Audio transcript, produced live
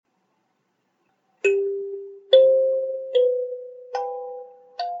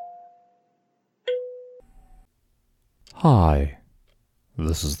Hi,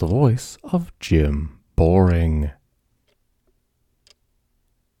 this is the voice of Jim Boring.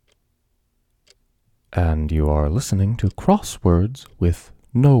 And you are listening to Crosswords with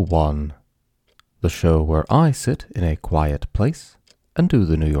No One, the show where I sit in a quiet place and do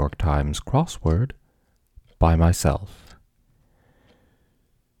the New York Times crossword by myself.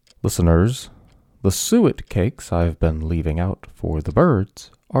 Listeners, the suet cakes I've been leaving out for the birds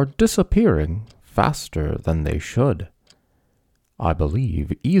are disappearing faster than they should. I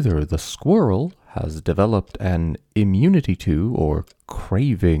believe either the squirrel has developed an immunity to or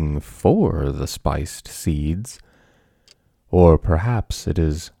craving for the spiced seeds, or perhaps it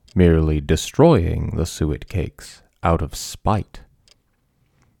is merely destroying the suet cakes out of spite.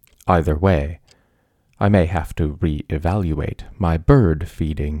 Either way, I may have to re-evaluate my bird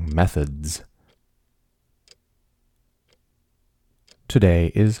feeding methods.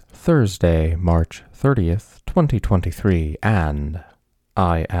 Today is Thursday, March 30th, 2023, and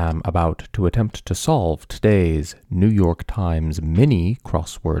I am about to attempt to solve today's New York Times mini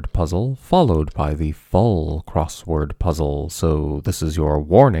crossword puzzle, followed by the full crossword puzzle, so this is your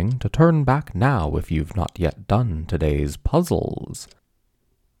warning to turn back now if you've not yet done today's puzzles,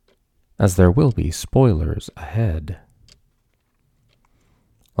 as there will be spoilers ahead.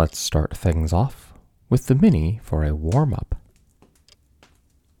 Let's start things off with the mini for a warm-up.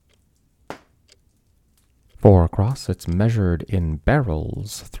 4 across, it's measured in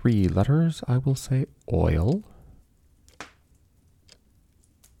barrels. 3 letters, I will say oil.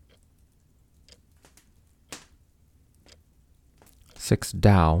 Six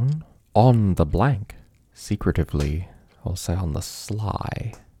down, on the blank, secretively, I'll say on the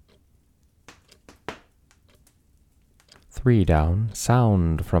sly. 3 down,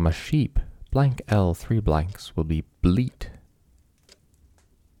 sound from a sheep, blank L, 3 blanks will be bleat.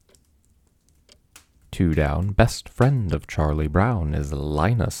 2 down, best friend of Charlie Brown is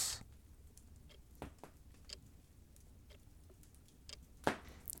Linus.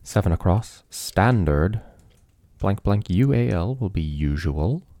 7 across, standard, blank blank UAL will be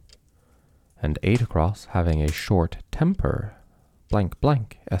usual. And 8 across, having a short temper, blank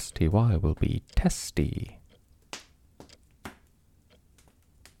blank STY will be testy.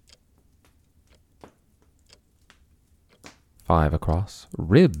 Five across,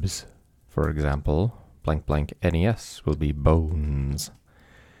 ribs, for example, blank blank NES will be bones.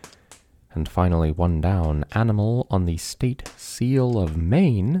 And finally, 1 down, animal on the state seal of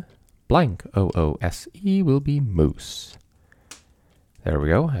Maine, blank OOSE will be moose. There we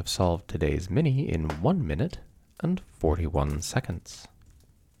go, I've solved today's mini in 1 minute and 41 seconds.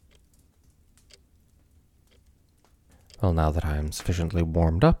 Well, now that I am sufficiently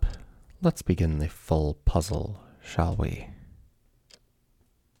warmed up, let's begin the full puzzle, shall we?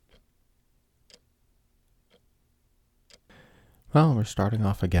 Well, we're starting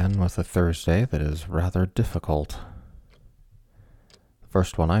off again with a Thursday that is rather difficult. The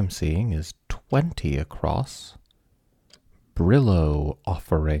first one I'm seeing is 20 across. Brillo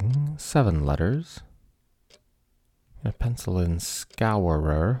offering, 7 letters. I'm going to pencil in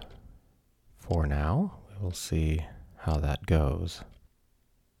scourer for now. We will see how that goes.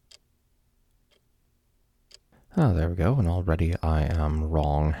 Oh, there we go, and already I am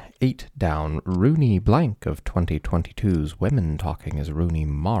wrong. 8 down, Rooney blank of 2022's Women Talking is Rooney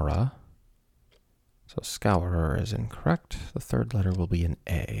Mara. So scourer is incorrect. The third letter will be an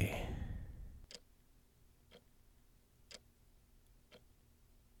A.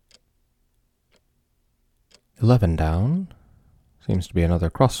 $11 down, seems to be another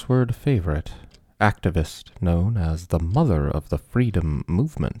crossword favorite. Activist known as the mother of the freedom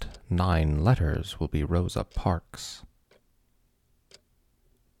movement. 9 letters will be Rosa Parks.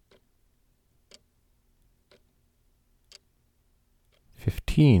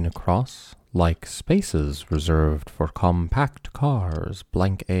 $15 across, like spaces reserved for compact cars,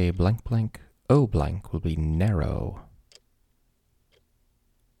 blank A blank blank O blank will be narrow.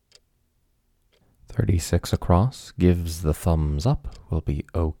 36 across, gives the thumbs up will be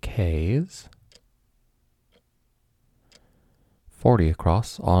okays. 40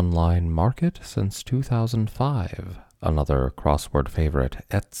 across, online market since 2005. Another crossword favorite,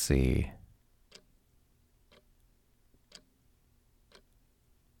 Etsy.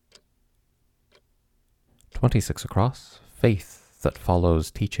 $26 across, faith that follows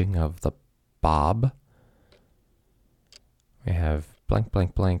teaching of the Bob. We have blank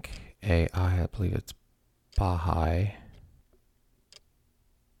blank blank AI, I believe it's Baha'i.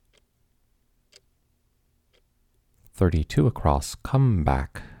 32 across,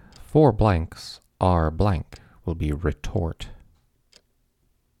 comeback. 4 blanks, R blank will be retort.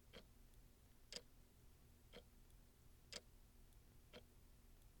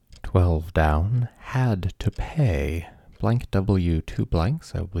 12 down, had to pay. Blank W, 2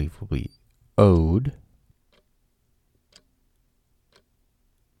 blanks, I believe will be owed.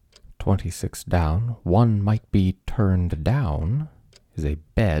 26 down, one might be turned down, is a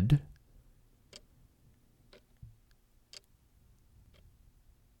bed.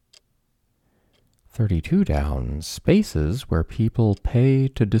 $32 down, spaces where people pay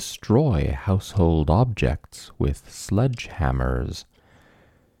to destroy household objects with sledgehammers.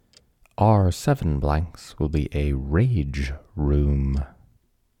 R7 blanks will be a rage room.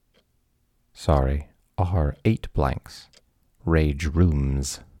 Sorry, R8 blanks, rage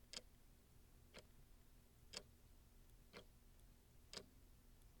rooms.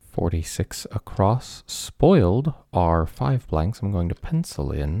 $46 across, spoiled, R5 blanks, I'm going to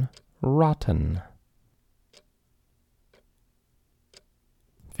pencil in rotten.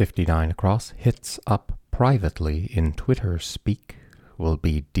 59 across, hits up privately in Twitter speak will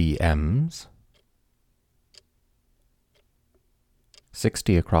be DMs.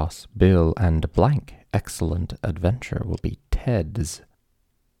 60 across, Bill and blank, excellent adventure will be Ted's.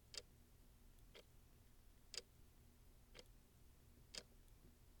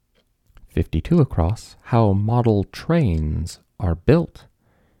 52 across, how model trains are built.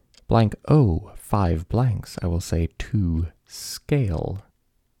 Blank O, 5 blanks, I will say to scale.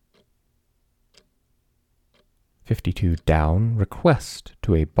 52 down, request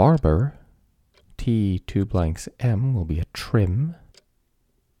to a barber. T, 2 blanks M will be a trim.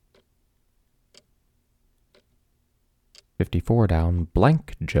 54 down,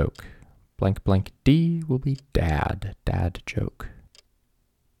 blank joke. Blank blank D will be dad, dad joke.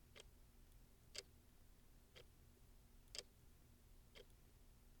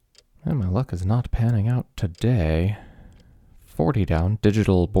 And my luck is not panning out today. 40 down,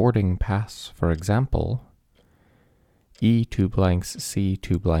 digital boarding pass, for example. E, 2 blanks, C,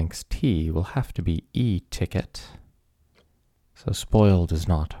 2 blanks, T will have to be E-ticket. So spoiled is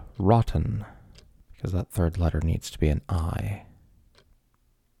not rotten, because that third letter needs to be an I.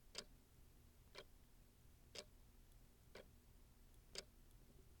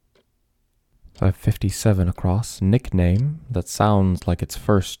 So I have 57 across, nickname that sounds like its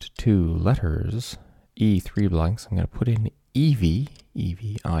first 2 letters. E, 3 blanks, I'm going to put in Evie,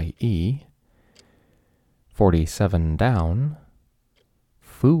 E-V-I-E. 47 down,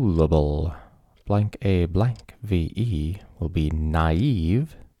 foolable, blank A blank V-E will be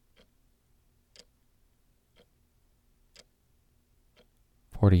naive.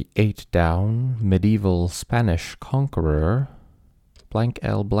 48 down, medieval Spanish conqueror, blank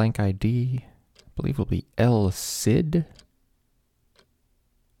L blank ID, I believe will be El Cid.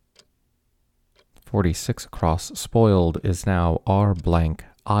 46 across, spoiled is now R blank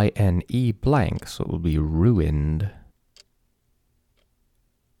I-N-E blank, so it will be ruined.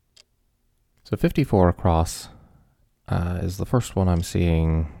 So 54 across is the first one I'm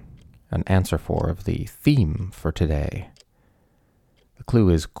seeing an answer for of the theme for today. The clue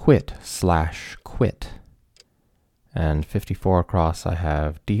is quit/quit. And 54 across I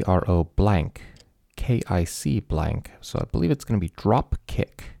have D-R-O blank, K-I-C blank, so I believe it's going to be drop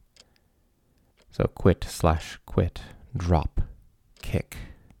kick. So quit/quit, drop kick.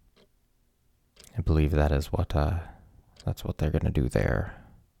 I believe that is what that's what they're going to do there.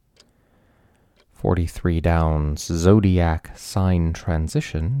 43 down, zodiac sign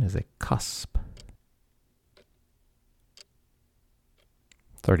transition is a cusp.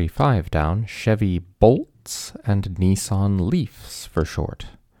 35 down, Chevy Bolts and Nissan Leafs for short.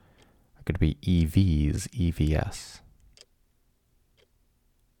 It could be EVs, EVS.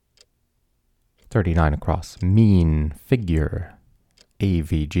 39 across, mean figure,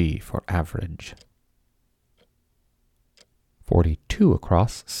 AVG for average. 42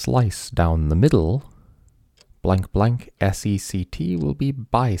 across, slice down the middle, blank blank SECT will be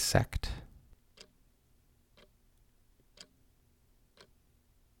bisect.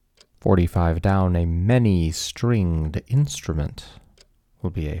 45 down, a many-stringed instrument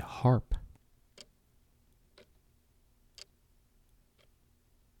will be a harp.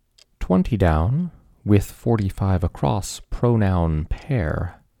 20 down, with 45 across, pronoun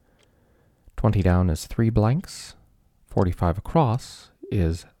pair. 20 down is 3 blanks. 45 across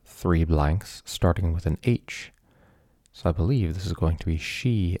is 3 blanks, starting with an H. So I believe this is going to be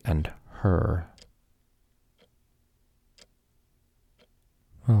she and her.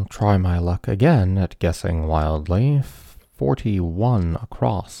 I'll try my luck again at guessing wildly. 41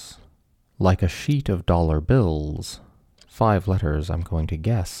 across, like a sheet of dollar bills. 5 letters I'm going to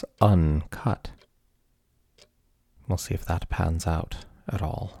guess uncut. We'll see if that pans out at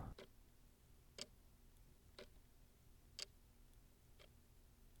all.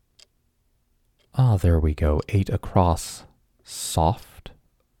 Ah, there we go. 8 across. Soft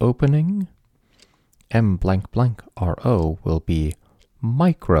opening. M blank blank RO will be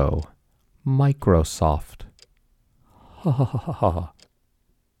micro. Microsoft. Ha ha ha ha ha.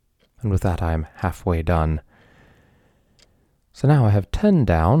 And with that, I'm halfway done. So now I have 10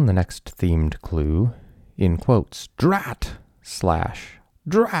 down, the next themed clue, in quotes, drat slash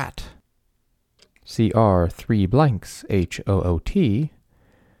drat. CR 3 blanks HOOT.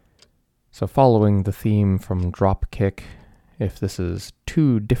 So following the theme from Dropkick, if this is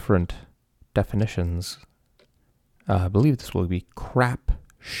two different definitions, I believe this will be crap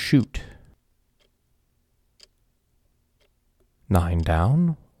shoot. 9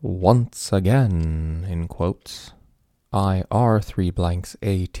 down, once again, in quotes. IR 3 blanks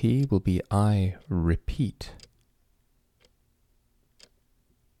AT will be I repeat.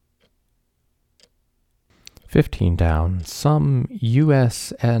 $15 down, some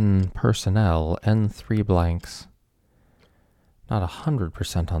USN personnel, N3 blanks. Not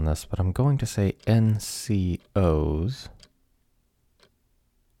 100% on this, but I'm going to say NCOs.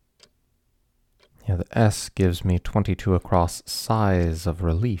 Yeah, the S gives me 22 across size of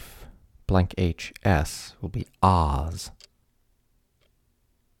relief. Blank HS will be Oz.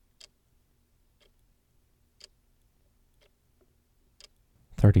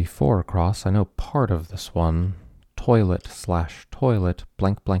 $34 across. I know part of this one. Toilet slash toilet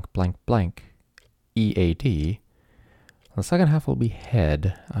blank blank blank blank EAD. The second half will be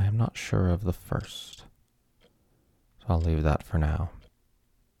head. I am not sure of the first. So I'll leave that for now.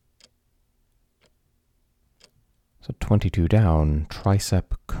 So 22 down,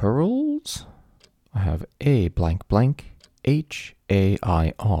 tricep curls. I have A blank blank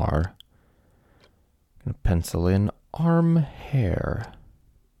HAIR. Gonna pencil in arm hair.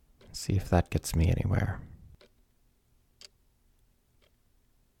 See if that gets me anywhere.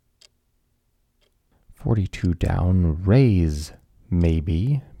 42 down, raise,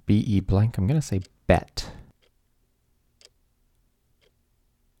 maybe. BE blank, I'm gonna say bet.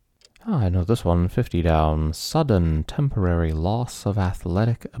 I know this one. 50 down, sudden temporary loss of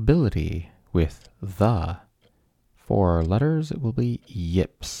athletic ability with the. 4 letters, it will be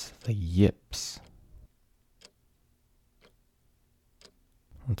yips, the yips.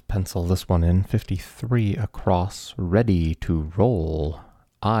 Let's pencil this one in. 53 across, ready to roll.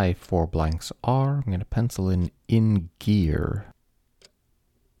 I 4 blanks R. I'm going to pencil in gear.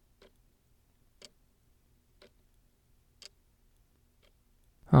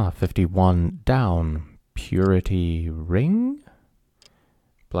 Ah, 51 down, purity ring.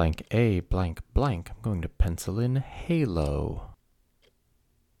 Blank A blank blank. I'm going to pencil in halo.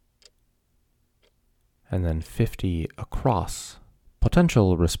 And then 50 across.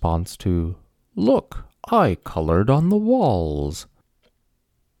 Potential response to, look, I colored on the walls.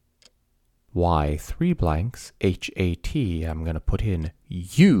 Y 3 blanks, HAT, I'm going to put in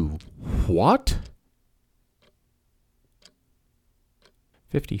you. What?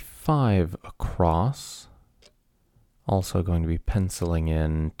 55 across. Also going to be penciling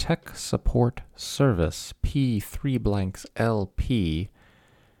in tech support service, P 3 blanks LP.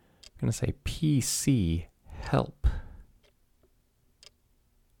 I'm going to say PC help.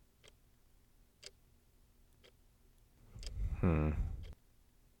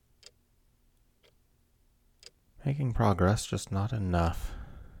 Making progress, just not enough.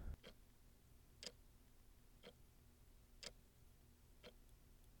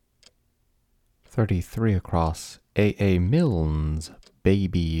 $33 across. A.A. Milne's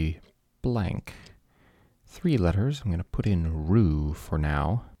baby blank. 3 letters. I'm going to put in Rue for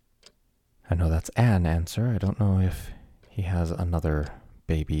now. I know that's an answer. I don't know if he has another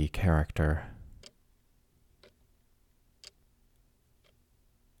baby character.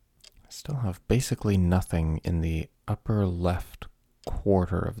 Still have basically nothing in the upper left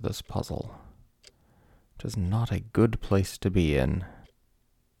quarter of this puzzle, which is not a good place to be in.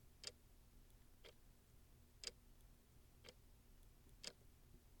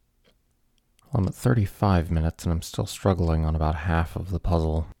 I'm at 35 minutes and I'm still struggling on about half of the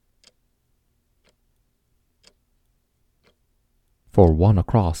puzzle. For 1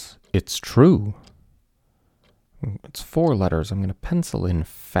 across, it's true. It's 4 letters. I'm going to pencil in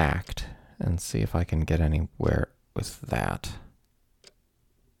fact and see if I can get anywhere with that.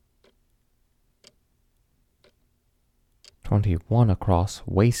 21 across,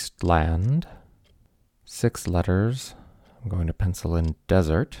 wasteland. 6 letters. I'm going to pencil in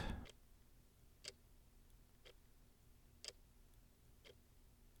desert.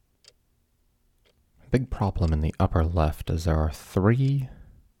 Big problem in the upper left is there are 3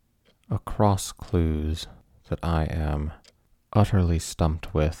 across clues that I am utterly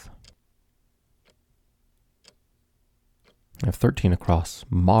stumped with. I have 13 across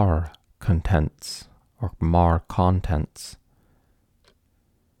Mar contents or Mar contents.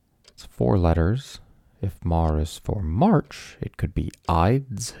 It's 4 letters. If Mar is for March, it could be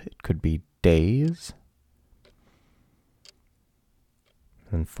Ides, it could be days.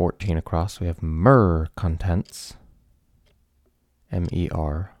 And 14 across, we have Mer contents.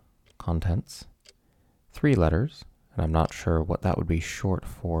 M-E-R contents. 3 letters, and I'm not sure what that would be short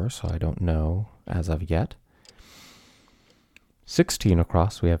for, so I don't know as of yet. 16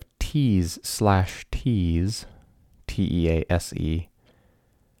 across, we have Tease/Tease, T-E-A-S-E.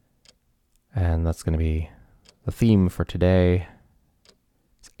 And that's going to be the theme for today.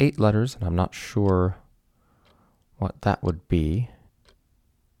 It's 8 letters, and I'm not sure what that would be.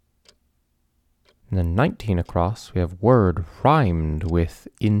 And then 19 across, we have word rhymed with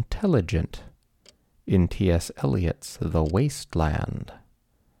intelligent in T.S. Eliot's The Wasteland.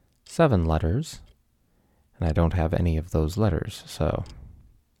 7 letters, and I don't have any of those letters, so.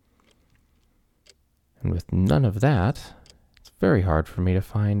 And with none of that, it's very hard for me to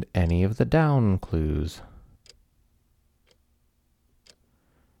find any of the down clues.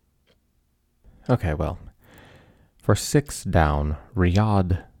 Okay, well, for 6 down,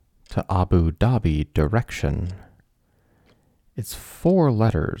 Riyadh to Abu Dhabi direction, it's 4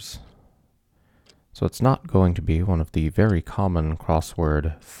 letters. So it's not going to be one of the very common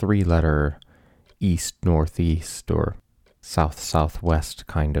crossword 3-letter east-northeast or south-southwest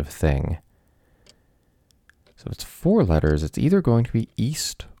kind of thing. So if it's 4 letters, it's either going to be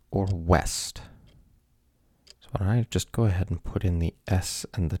east or west. So why don't I just go ahead and put in the S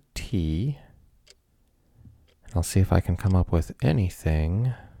and the T, and I'll see if I can come up with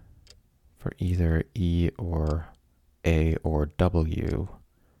anything for either E or A or W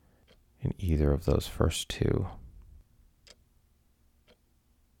in either of those first 2.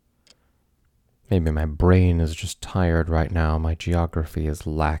 Maybe my brain is just tired right now. My geography is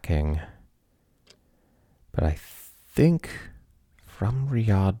lacking. But I think from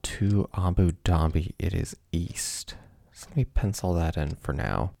Riyadh to Abu Dhabi, it is east. So let me pencil that in for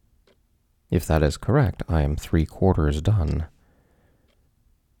now. If that is correct, I am 3/4 done.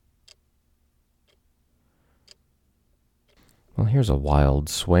 Well, here's a wild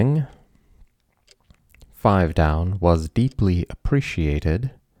swing. 5 down, was deeply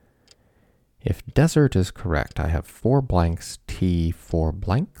appreciated. If desert is correct, I have 4 blanks, T 4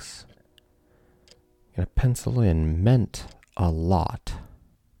 blanks. I'm going to pencil in meant a lot.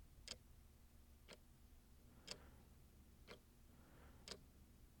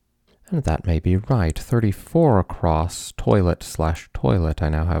 And that may be right. 34 across, toilet/toilet. I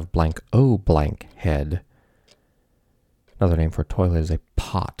now have blank O blank head. Another name for toilet is a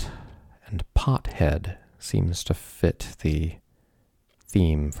pot, and pot head seems to fit the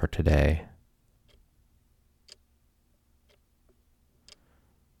theme for today.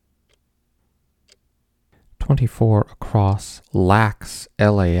 "24 across, lax,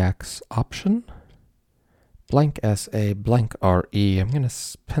 LAX option. Blank SA, blank RE. I'm going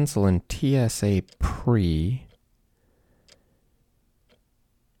to pencil in TSA pre.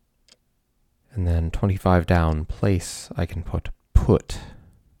 And then 25 down, place, I can put put.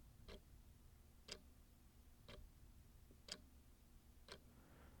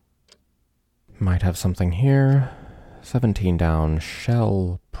 Might have something here. 17 down,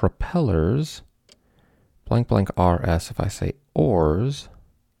 shell propellers. Blank blank RS if I say oars.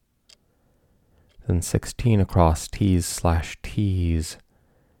 Then 16 across, T's/T's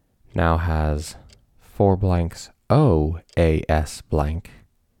now has 4 blanks, OAS blank.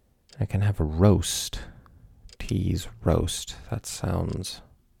 I can have a roast, T's roast. That sounds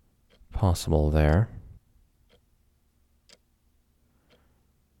possible there.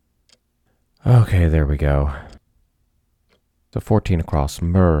 Okay, there we go. So 14 across,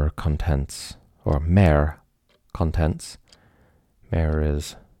 mer contents, or mer contents. Mer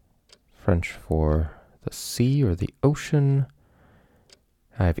is French for the sea or the ocean.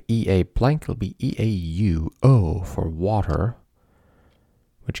 I have EA blank, it'll be EAU, for water,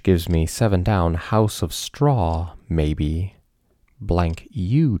 which gives me 7 down, house of straw, maybe, blank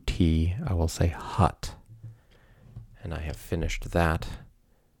UT, I will say hut. And I have finished that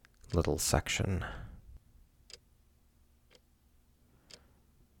little section.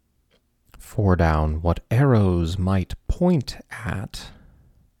 4 down, what arrows might point at.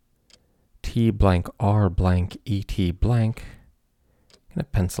 T blank R blank ET blank. I'm going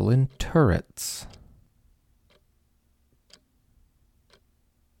to pencil in turrets.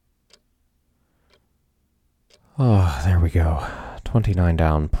 Oh, there we go. 29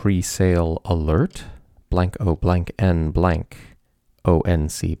 down, pre-sale alert. Blank O blank N blank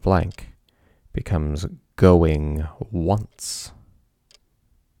ONC blank becomes Going once.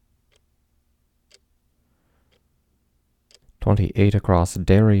 28 across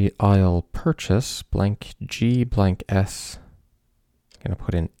Dairy Aisle Purchase, blank G, blank S. Gonna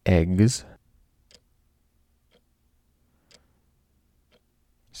put in eggs.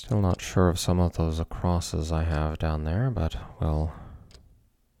 Still not sure of some of those acrosses I have down there, but we'll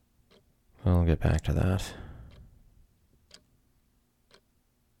get back to that.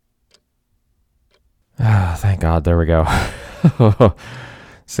 Thank God, there we go.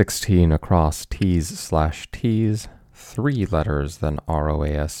 16 across T's/T's, 3 letters, then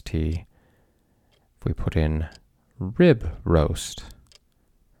ROAST. If we put in rib roast,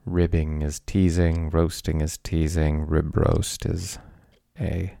 ribbing is teasing, roasting is teasing, rib roast is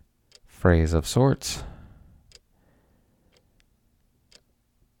a phrase of sorts.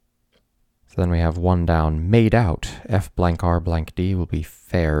 So then we have 1 down, made out. F blank R blank D will be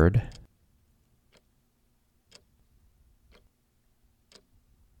fared.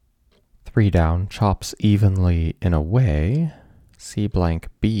 3 down, chops evenly in a way. C blank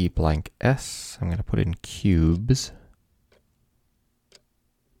B blank S. I'm going to put in cubes.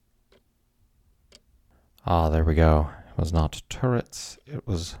 Ah, there we go. It was not turrets, it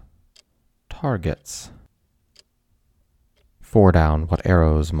was targets. 4 down, what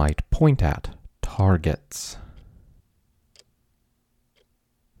arrows might point at. Targets.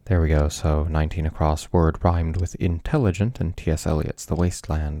 There we go, so 19 across, word rhymed with intelligent, and T.S. Eliot's The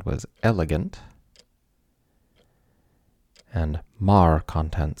Wasteland was elegant. And mar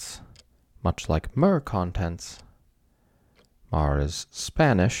contents, much like mer contents. Mar is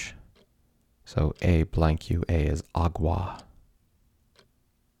Spanish, so A blank UA is agua.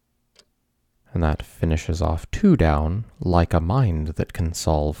 And that finishes off 2 down, like a mind that can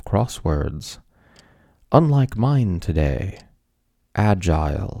solve crosswords. Unlike mine today.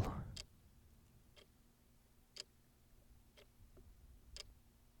 Agile.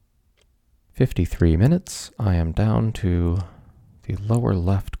 "53 minutes. I am down to the lower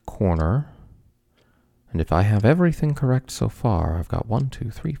left corner. And if I have everything correct so far, I've got 1,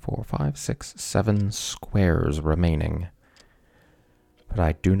 2, 3, 4, 5, 6, 7 squares remaining. But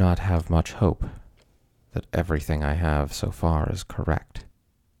I do not have much hope that everything I have so far is correct.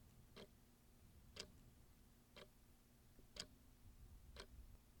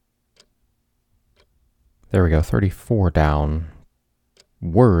 There we go, 34 down.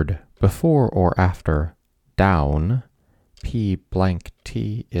 Word before or after down. P blank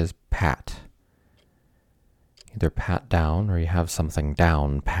T is pat. Either pat down or you have something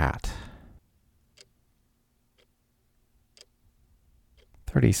down pat.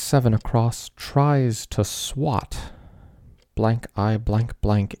 37 across, tries to swat. Blank I blank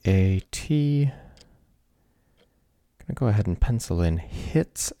blank A T. Gonna go ahead and pencil in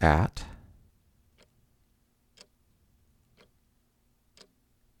hits at.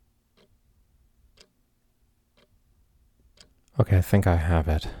 Okay, I think I have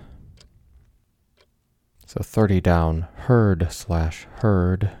it. So 30 down,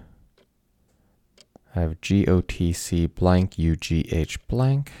 herd/herd. I have GOTC blank UGH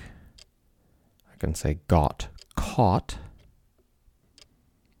blank. I can say got caught.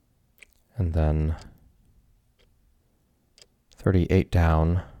 And then 38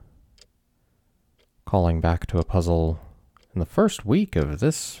 down, calling back to a puzzle in the first week of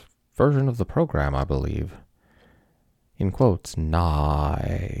this version of the program, I believe. In quotes,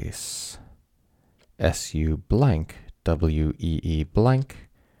 nice. SU blank, WEE blank.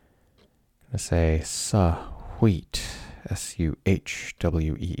 Gonna say sweet, SUHWEET.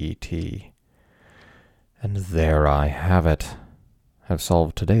 And there I have it. I've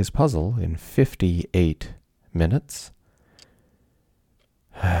solved today's puzzle in 58 minutes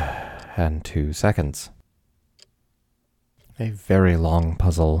and 2 seconds. A very long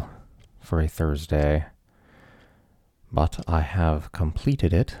puzzle for a Thursday. But I have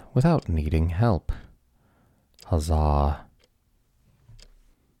completed it without needing help. Huzzah.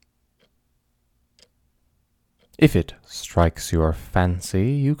 If it strikes your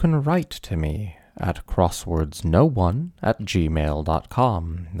fancy, you can write to me at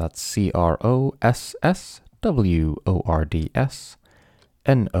crosswordsno1@gmail.com. That's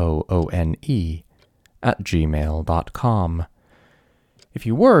CROSSWORDSNOONE@gmail.com. If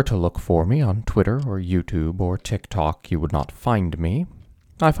you were to look for me on Twitter or YouTube or TikTok, you would not find me.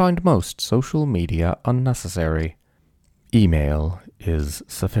 I find most social media unnecessary. Email is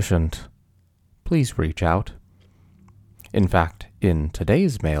sufficient. Please reach out. In fact, in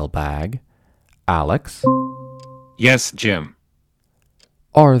today's mailbag, Alex? Yes, Jim.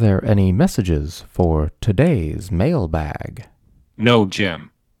 Are there any messages for today's mailbag? No,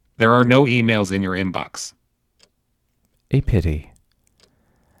 Jim. There are no emails in your inbox. A pity.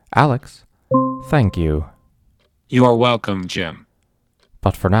 Alex, thank you. You are welcome, Jim.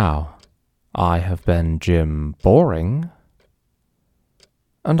 But for now, I have been Jim Boring,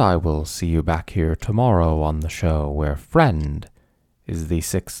 and I will see you back here tomorrow on the show where friend is the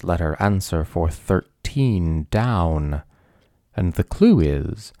 6-letter answer for 13 down, and the clue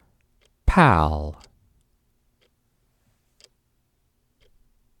is pal.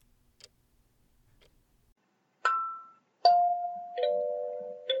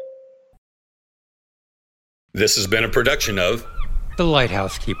 This has been a production of The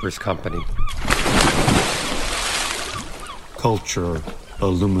Lighthouse Keepers Company. Culture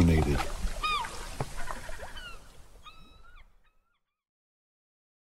illuminated.